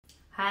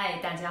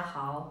嗨，大家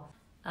好，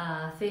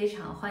非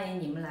常欢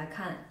迎你们来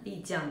看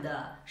丽酱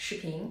的视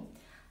频。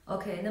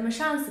OK， 那么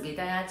上次给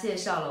大家介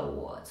绍了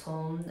我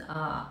从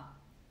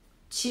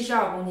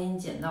72公斤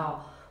减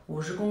到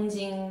50公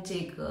斤，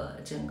这个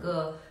整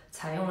个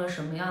采用了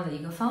什么样的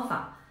一个方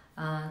法？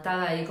大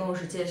概一共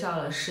是介绍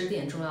了10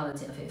点重要的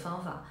减肥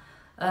方法。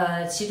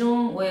其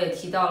中我也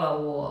提到了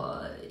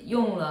我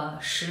用了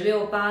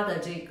16-8的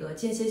这个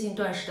间歇性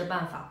断食的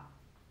办法。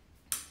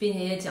并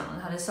且也讲了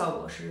它的效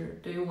果是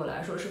对于我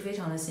来说是非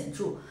常的显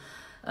著，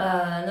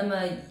那么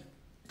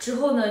之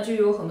后呢，就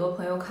有很多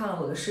朋友看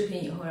了我的视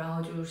频以后，然后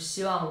就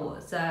希望我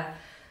在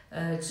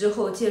之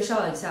后介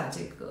绍一下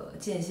这个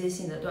间歇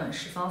性的断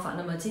食方法。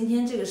那么今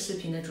天这个视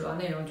频的主要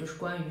内容就是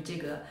关于这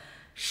个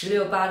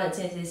16-8的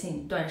间歇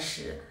性断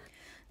食。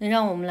那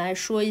让我们来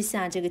说一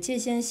下这个间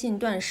歇性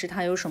断食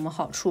它有什么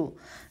好处。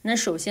那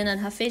首先呢，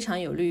它非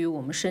常有利于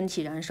我们身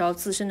体燃烧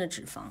自身的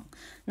脂肪。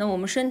那我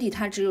们身体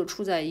它只有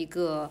处在一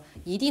个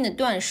一定的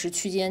断食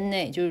区间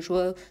内，就是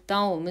说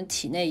当我们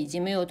体内已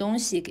经没有东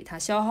西给它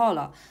消耗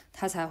了，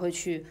它才会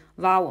去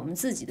挖我们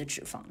自己的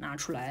脂肪拿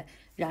出来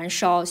燃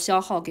烧消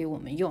耗给我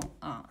们用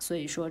啊。所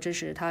以说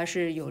它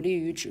是有利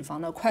于脂肪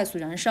的快速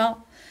燃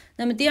烧。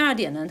那么第二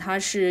点呢，它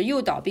是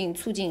诱导并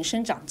促进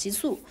生长激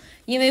素。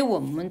因为我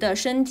们的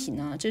身体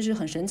呢，这是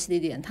很神奇的一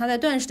点，它在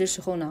断食的时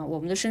候呢，我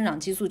们的生长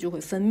激素就会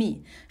分泌。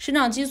生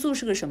长激素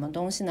是个什么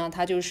东西呢？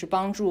它就是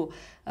帮助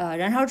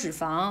燃烧脂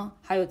肪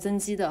还有增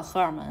肌的荷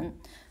尔蒙。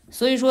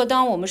所以说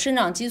当我们生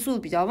长激素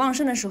比较旺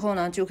盛的时候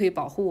呢，就可以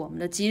保护我们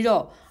的肌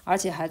肉，而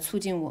且还促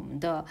进我们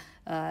的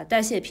代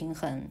谢平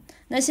衡。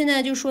那现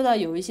在就说到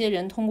有一些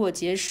人通过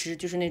节食，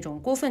就是那种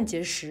过分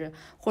节食，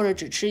或者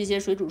只吃一些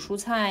水煮蔬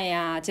菜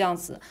呀这样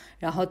子，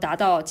然后达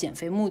到减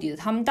肥目的的，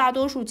他们大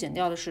多数减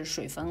掉的是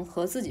水分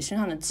和自己身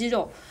上的肌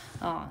肉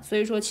所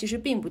以说其实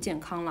并不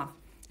健康了。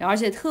而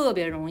且特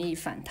别容易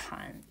反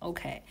弹。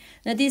OK，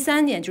 那第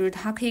三点就是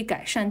它可以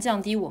改善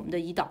降低我们的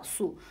胰岛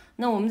素。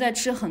那我们在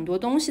吃很多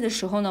东西的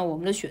时候呢，我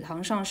们的血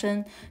糖上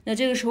升，那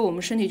这个时候我们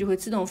身体就会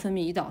自动分泌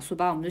胰岛素，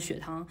把我们的血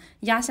糖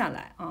压下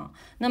来啊。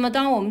那么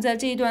当我们在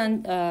这一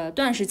段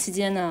断食期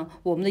间呢，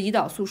我们的胰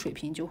岛素水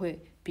平就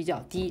会比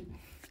较低。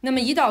那么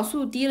胰岛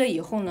素低了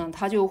以后呢，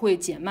它就会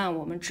减慢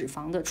我们脂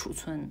肪的储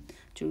存。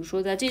就是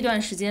说在这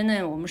段时间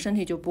内，我们身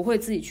体就不会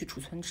自己去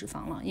储存脂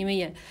肪了，因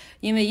为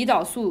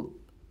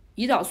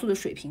胰岛素的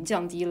水平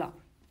降低了。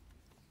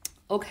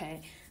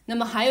OK， 那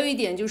么还有一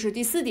点就是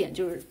第4点，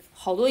就是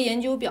好多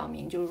研究表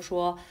明，就是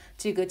说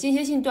这个间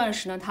歇性断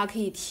食呢，它可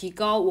以提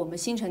高我们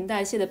新陈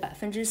代谢的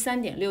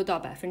3.6%到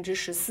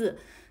14%。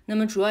那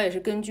么主要也是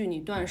根据你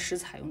断食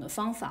采用的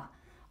方法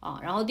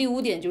然后第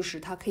5点就是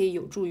它可以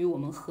有助于我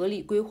们合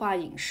理规划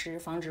饮食，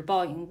防止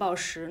暴饮暴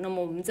食。那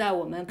么我们在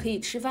我们可以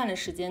吃饭的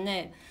时间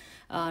内，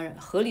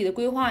合理的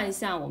规划一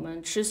下我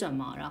们吃什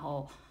么，然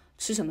后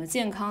吃什么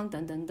健康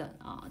等等等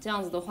这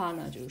样子的话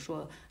呢，就是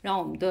说让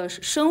我们的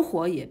生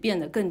活也变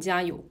得更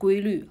加有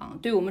规律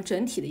对我们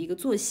整体的一个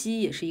作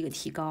息也是一个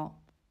提高。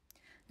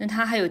那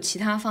它还有其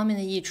他方面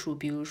的益处，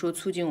比如说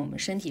促进我们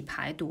身体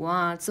排毒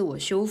自我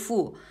修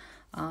复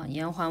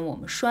延缓我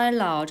们衰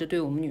老，这对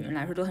我们女人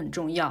来说都很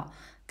重要。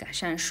改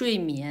善睡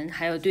眠，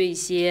还有对一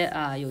些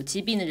有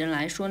疾病的人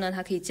来说呢，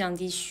它可以降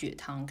低血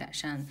糖，改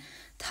善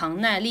糖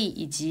耐力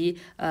以及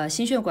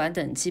心血管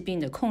等疾病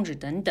的控制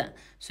等等。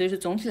所以说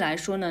总体来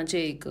说呢，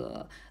这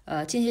个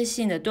间歇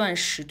性的断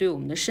食对我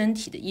们的身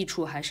体的益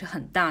处还是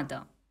很大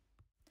的。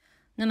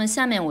那么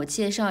下面我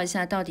介绍一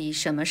下到底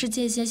什么是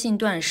间歇性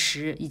断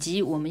食，以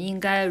及我们应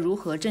该如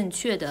何正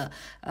确的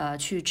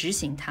去执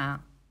行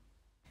它。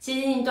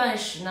间歇性断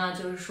食呢，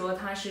就是说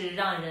它是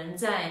让人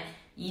在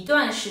一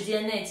段时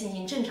间内进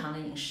行正常的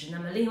饮食，那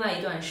么另外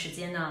一段时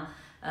间呢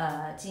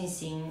进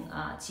行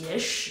节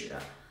食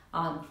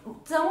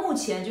在目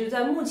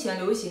前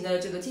流行的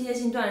这个间歇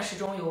性断食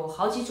中有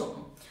好几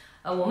种，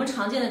我们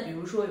常见的比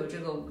如说有这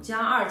个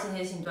5+2间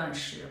歇性断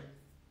食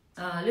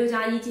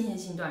，6+1间歇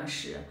性断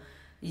食，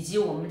以及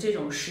我们这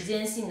种时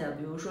间性的，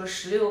比如说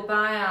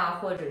16-8呀，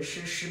或者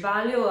是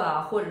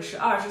18-6或者是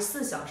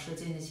24小时的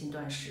间歇性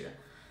断食。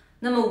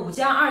那么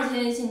5+2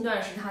间歇性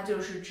断食，它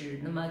就是指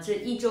那么这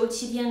一周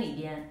7天里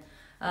边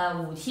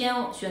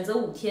选择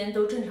5天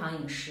都正常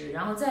饮食，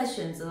然后再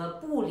选择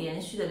不连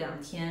续的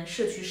2天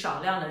摄取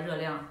少量的热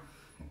量。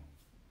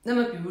那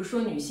么比如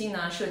说女性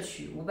呢摄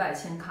取500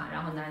千卡，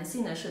然后男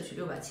性呢摄取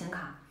600千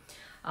卡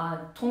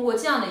通过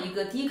这样的一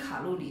个低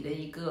卡路里的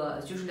一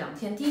个就是2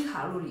天低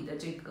卡路里的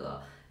这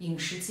个饮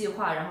食计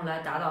划，然后来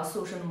达到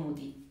瘦身的目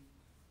的。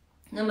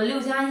那么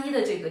6+1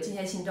的这个间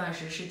歇性断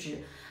食是指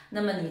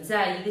那么你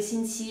在一个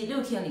星期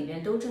6天里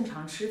边都正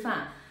常吃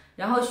饭，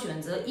然后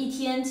选择1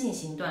天进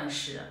行断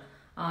食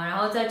然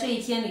后在这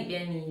1天里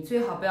边你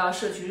最好不要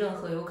摄取任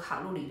何有卡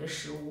路里的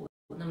食物，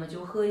那么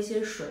就喝一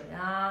些水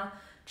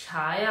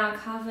茶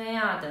咖啡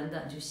等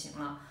等就行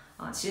了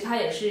其实它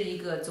也是一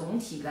个总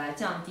体来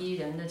降低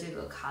人的这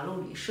个卡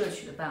路里摄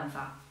取的办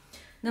法。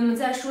那么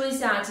再说一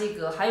下这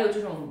个还有这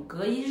种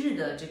隔1日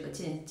的这个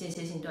间歇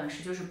性断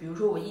食，就是比如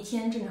说我1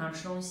天正常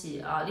吃东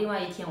西另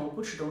外1天我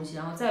不吃东西，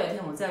然后再有1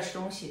天我再吃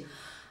东西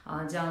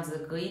这样子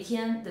隔一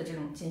天的这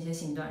种间歇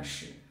性断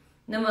食。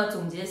那么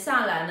总结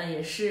下来呢，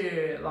也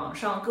是网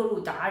上各路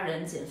达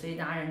人、减肥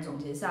达人总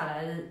结下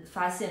来的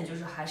发现，就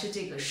是还是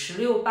这个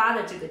16-8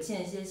的这个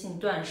间歇性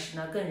断食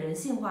呢更人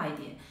性化一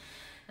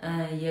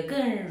点，也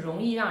更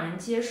容易让人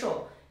接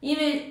受。因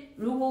为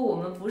如果我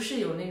们不是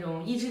有那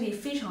种意志力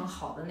非常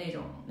好的那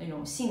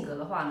种性格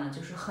的话呢，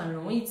就是很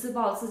容易自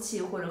暴自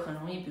弃，或者很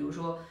容易比如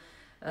说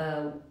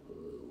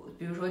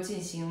进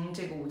行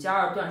这个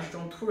5+2断食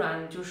中，突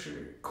然就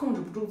是控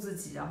制不住自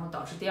己，然后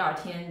导致第二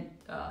天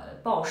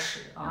暴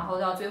食，然后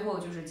到最后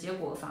就是结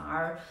果反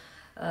而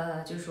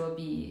就是说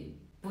比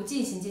不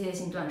进行间歇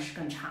性断食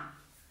更差。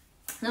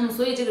那么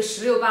所以这个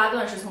16-8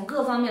断食从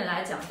各方面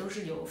来讲都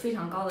是有非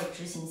常高的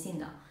执行性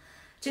的。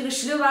这个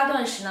16-8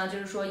断食呢，就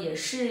是说也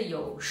是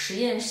有实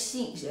验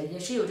性，也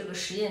是有这个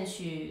实验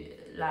去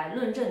来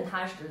论证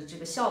它的这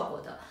个效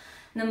果的。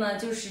那么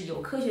就是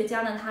有科学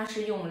家呢，他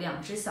是用2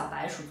只小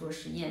白鼠做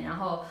实验，然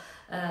后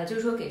就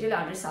是说给这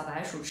2只小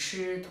白鼠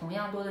吃同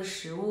样多的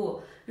食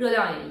物，热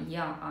量也一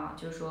样啊，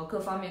就是说各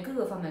个方面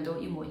都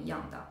一模一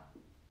样的，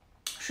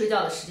睡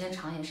觉的时间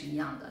长也是一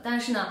样的。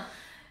但是呢，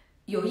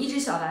有1只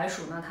小白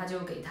鼠呢，他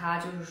就给它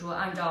就是说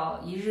按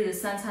照1日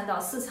3餐到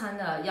4餐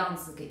的样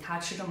子给它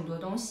吃这么多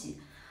东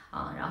西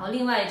啊，然后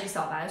另外1只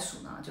小白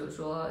鼠呢，就是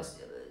说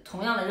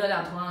同样的热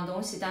量同样的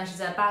东西，但是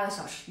在8个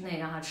小时内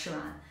让它吃完。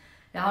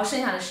然后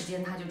剩下的时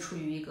间，它就处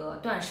于一个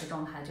断食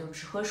状态，就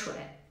只喝水。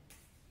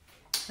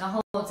然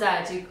后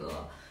在这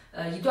个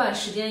一段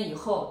时间以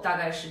后，大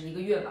概是1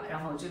个月吧，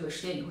然后这个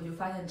时间以后就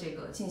发现，这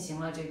个进行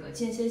了这个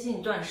间歇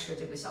性断食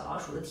的这个小老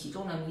鼠的体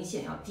重呢，明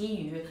显要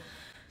低于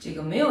这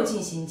个没有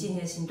进行间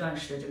歇性断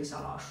食的这个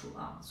小老鼠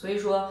啊。所以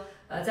说，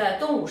在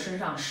动物身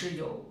上是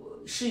有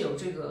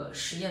这个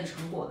实验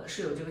成果的，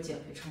是有这个减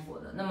肥成果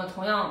的。那么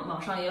同样，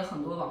网上也有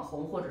很多网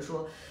红或者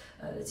说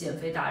减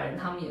肥达人，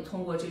他们也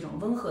通过这种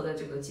温和的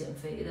这个减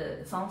肥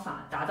的方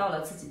法，达到了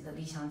自己的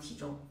理想体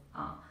重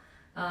啊。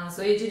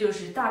所以这就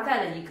是大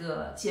概的一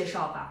个介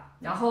绍吧。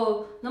然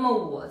后，那么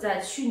我在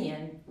去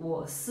年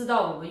我4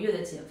到5个月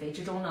的减肥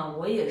之中呢，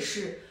我也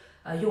是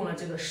用了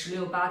这个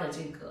16-8的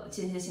这个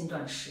间歇性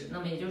断食。那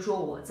么也就是说，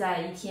我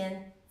在一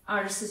天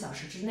24小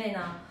时之内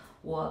呢，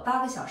我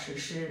8个小时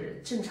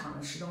是正常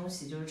的吃东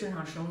西，就是正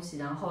常吃东西，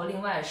然后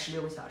另外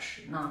16个小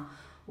时呢，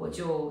我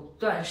就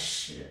断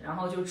食，然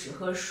后就只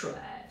喝水、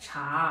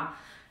茶，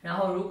然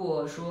后如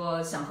果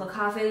说想喝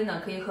咖啡的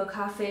呢，可以喝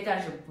咖啡，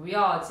但是不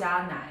要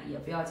加奶，也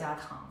不要加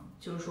糖，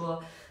就是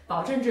说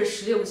保证这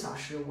16个小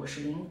时我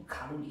是0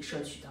卡路里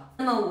摄取的。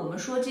那么我们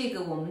说这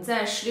个我们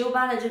在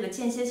16-8的这个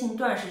间歇性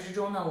断食之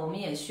中呢，我们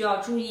也需要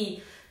注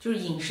意，就是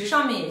饮食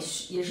上面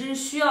也是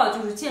需要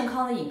就是健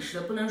康的饮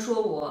食的，不能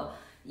说我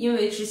因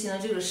为执行了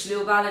这个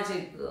16-8的这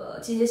个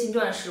间歇性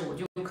断食，我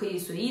就可以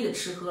随意的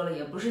吃喝了，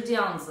也不是这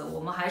样子。我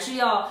们还是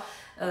要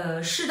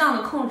适当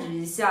的控制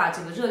一下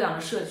这个热量的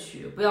摄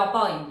取，不要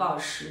暴饮暴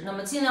食。那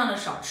么尽量的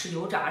少吃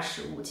油炸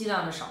食物，尽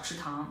量的少吃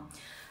糖。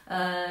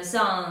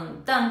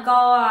像蛋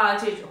糕啊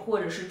这种，或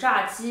者是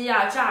炸鸡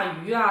啊、炸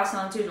鱼啊，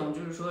像这种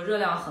就是说热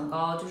量很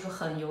高，就是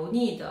很油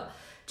腻的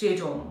这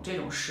种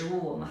食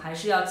物，我们还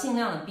是要尽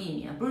量的避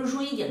免。不是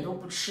说一点都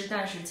不吃，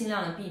但是尽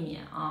量的避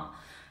免啊。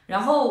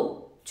然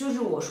后就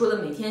是我说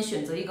的，每天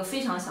选择一个非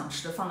常想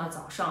吃的放到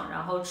早上，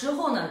然后之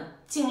后呢，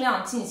尽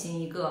量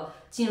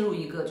进入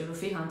一个就是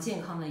非常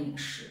健康的饮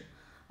食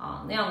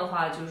啊，那样的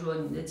话就是说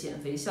你的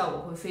减肥效果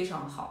会非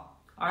常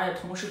好，而且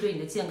同时对你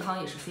的健康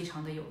也是非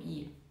常的有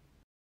益。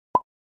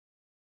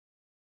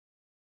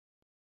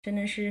真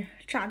的是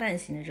炸弹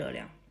型的热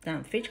量，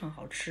但非常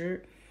好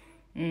吃。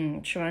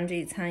吃完这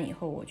一餐以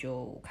后，我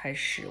就开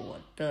始我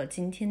的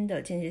今天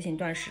的间歇性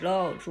断食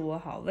喽，祝我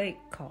好胃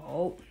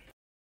口。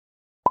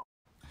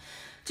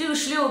这个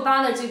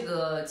16-8的这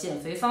个减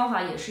肥方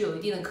法也是有一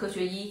定的科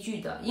学依据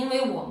的，因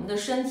为我们的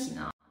身体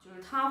呢，就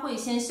是它会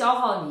先消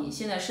耗你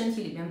现在身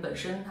体里面本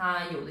身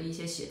它有的一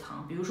些血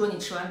糖，比如说你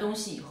吃完东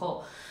西以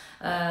后，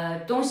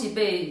东西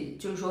被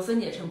就是说分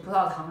解成葡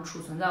萄糖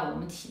储存在我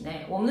们体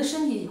内，我们的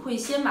身体会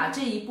先把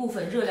这一部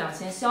分热量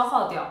先消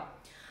耗掉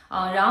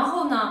然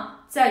后呢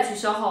再去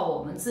消耗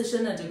我们自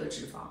身的这个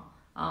脂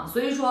肪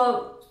所以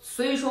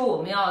说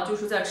我们要就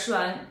是在吃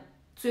完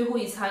最后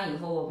一餐以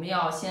后，我们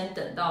要先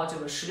等到这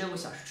个16个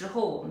小时之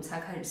后，我们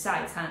才开始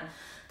下一餐。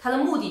它的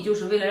目的就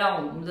是为了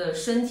让我们的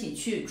身体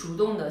去主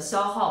动的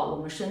消耗我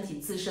们身体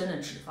自身的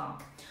脂肪。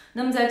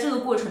那么在这个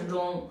过程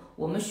中，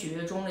我们血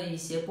液中的一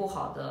些不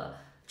好的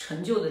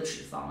陈旧的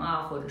脂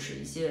肪或者是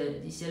一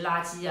些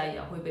垃圾也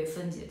会被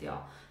分解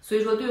掉。所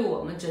以说，对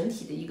我们整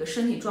体的一个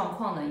身体状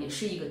况呢，也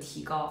是一个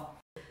提高。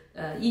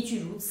依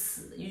据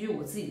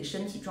我自己的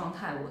身体状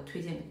态，我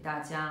推荐给大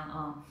家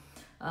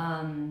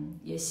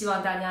也希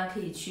望大家可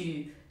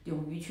以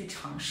勇于去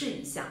尝试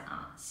一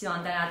下希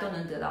望大家都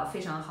能得到非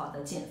常好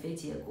的减肥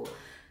结果，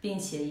并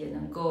且也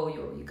能够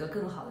有一个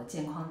更好的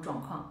健康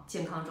状况。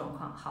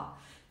好，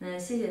那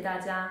谢谢大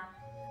家。